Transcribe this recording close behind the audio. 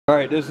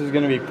Alright, this is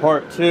going to be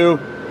part 2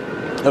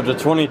 of the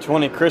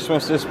 2020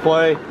 Christmas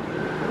display.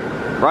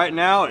 Right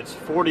now it's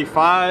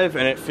 45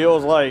 and it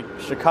feels like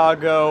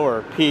Chicago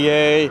or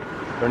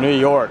PA or New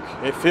York.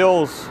 It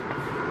feels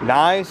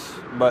nice,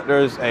 but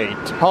there's a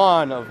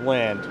ton of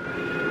wind.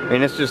 I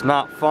mean, it's just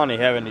not funny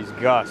having these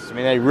gusts. I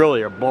mean, they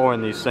really are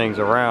blowing these things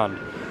around.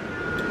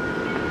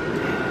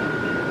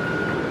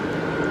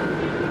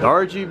 The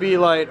RGB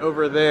light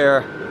over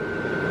there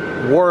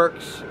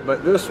works,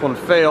 but this one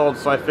failed,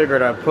 so I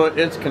figured I'd put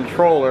its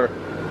controller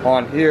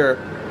on here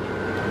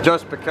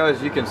just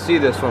because you can see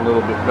this one a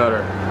little bit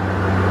better.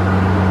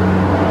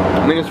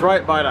 I mean, it's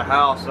right by the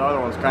house, the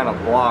other one's kind of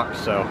blocked,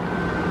 so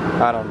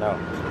I don't know.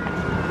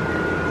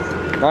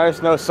 I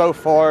just know so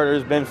far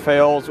there's been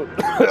fails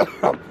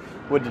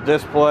with the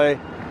display,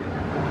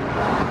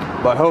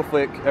 but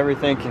hopefully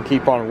everything can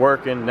keep on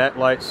working. Net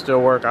lights still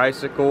work,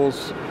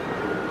 icicles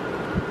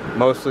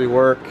mostly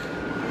work.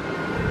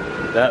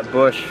 That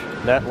bush,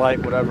 that light,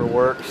 whatever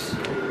works.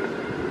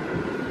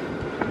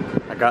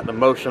 I got the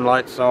motion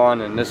lights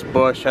on, and this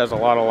bush has a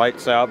lot of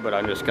lights out, but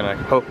I'm just gonna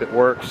hope it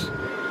works.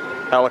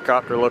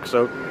 Helicopter looks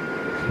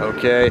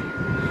okay.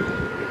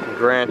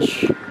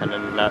 Grinch, and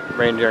then that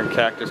reindeer and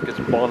cactus gets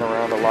blown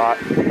around a lot.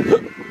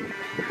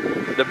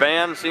 The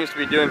band seems to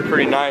be doing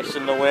pretty nice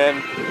in the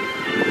wind.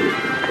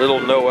 Little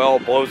Noel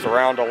blows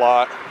around a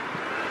lot.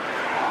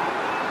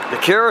 The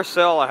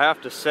carousel, I have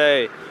to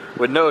say,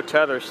 with no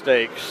tether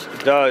stakes,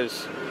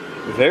 does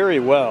very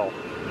well.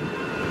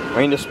 I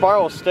mean, the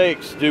spiral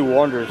stakes do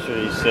wonders for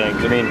these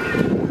things. I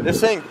mean, this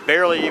thing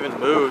barely even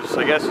moves.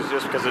 I guess it's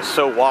just because it's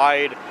so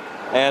wide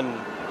and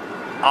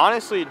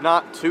honestly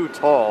not too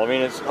tall. I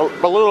mean, it's a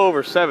little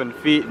over 7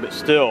 feet, but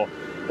still,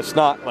 it's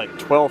not like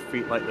 12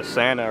 feet like the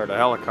Santa or the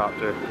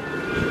helicopter.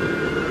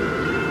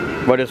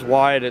 But it's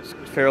wide, it's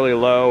fairly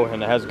low,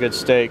 and it has good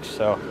stakes,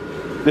 so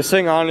this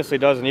thing honestly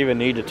doesn't even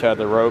need to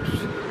tether ropes.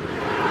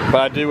 But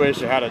I do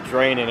wish it had a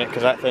drain in it,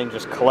 because that thing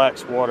just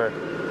collects water.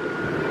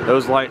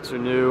 Those lights are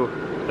new.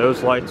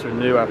 Those lights are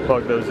new. I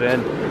plugged those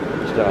in.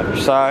 Just the other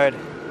side.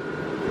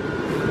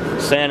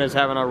 Santa's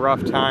having a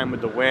rough time with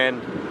the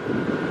wind,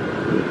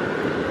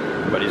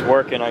 but he's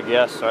working, I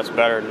guess, so that's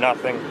better than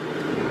nothing.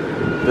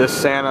 This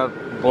Santa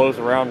blows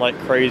around like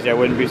crazy. I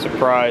wouldn't be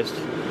surprised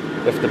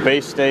if the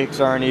base stakes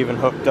aren't even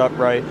hooked up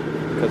right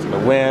because of the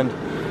wind.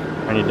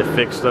 I need to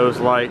fix those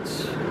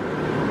lights.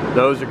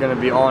 Those are going to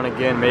be on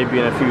again maybe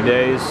in a few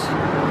days,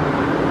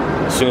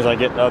 as soon as I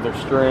get the other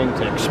string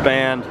to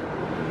expand.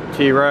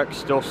 T-Rex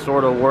still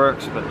sort of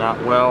works, but not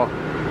well.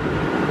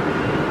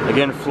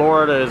 Again,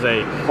 Florida is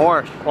a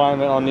harsh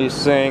climate on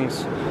these things,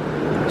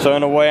 so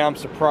in a way I'm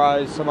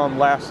surprised some of them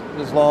last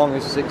as long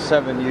as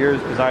 6-7 years,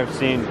 because I've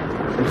seen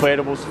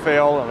inflatables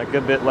fail and a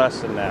good bit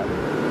less than that.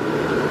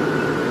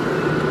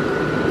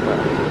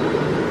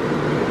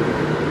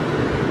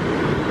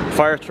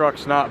 Fire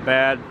truck's not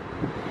bad.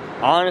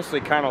 I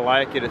honestly kind of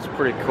like it. It's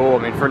pretty cool. I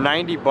mean, for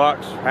 90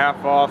 bucks,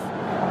 half off,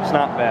 it's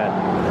not bad.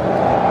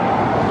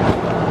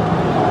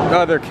 The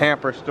other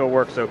camper still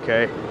works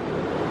okay,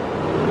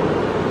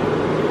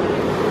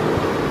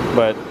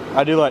 but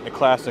I do like the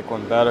classic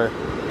one better.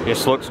 It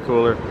just looks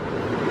cooler.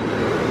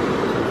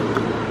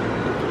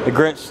 The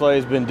Grinch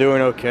sleigh's been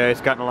doing okay.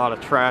 It's gotten a lot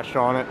of trash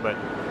on it, but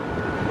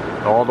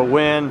all the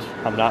wind,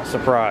 I'm not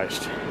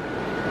surprised.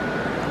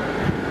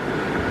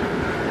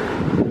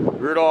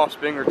 Rudolph's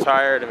being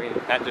retired. I mean,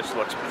 that just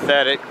looks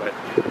pathetic, but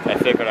I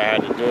figured I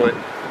had to do it.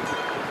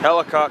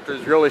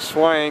 Helicopter's really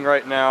swaying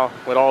right now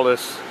with all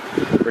this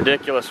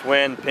ridiculous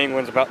wind.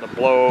 Penguin's about to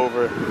blow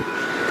over.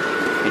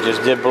 He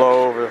just did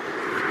blow over.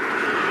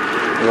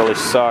 It really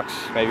sucks.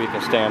 Maybe you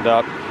can stand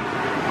up.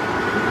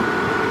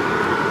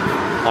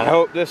 I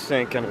hope this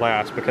thing can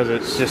last, because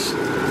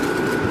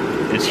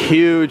it's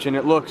huge and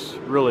it looks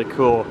really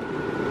cool.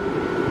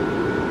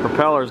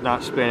 Propeller's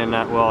not spinning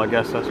that well. I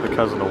guess that's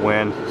because of the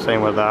wind.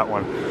 Same with that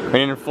one. I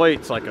mean, it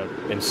inflates like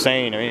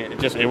insane. I mean,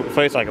 it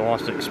inflates like it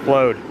wants to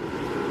explode.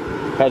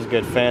 It has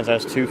good fans. It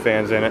has 2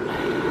 fans in it.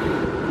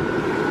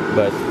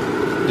 But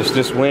just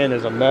this wind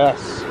is a mess.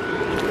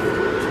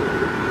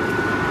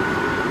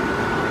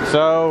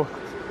 So,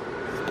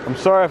 I'm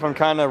sorry if I'm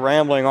kind of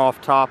rambling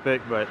off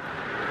topic, but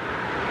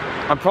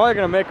I'm probably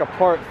going to make a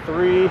part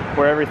 3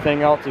 where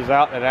everything else is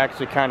out that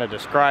actually kind of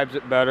describes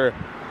it better.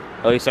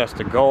 At least that's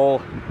the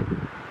goal.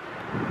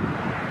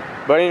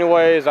 But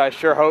anyways, I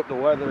sure hope the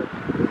weather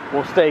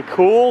will stay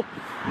cool,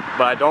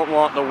 but I don't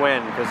want the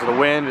wind, because the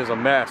wind is a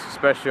mess,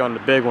 especially on the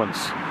big ones.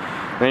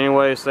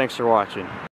 Anyways, thanks for watching.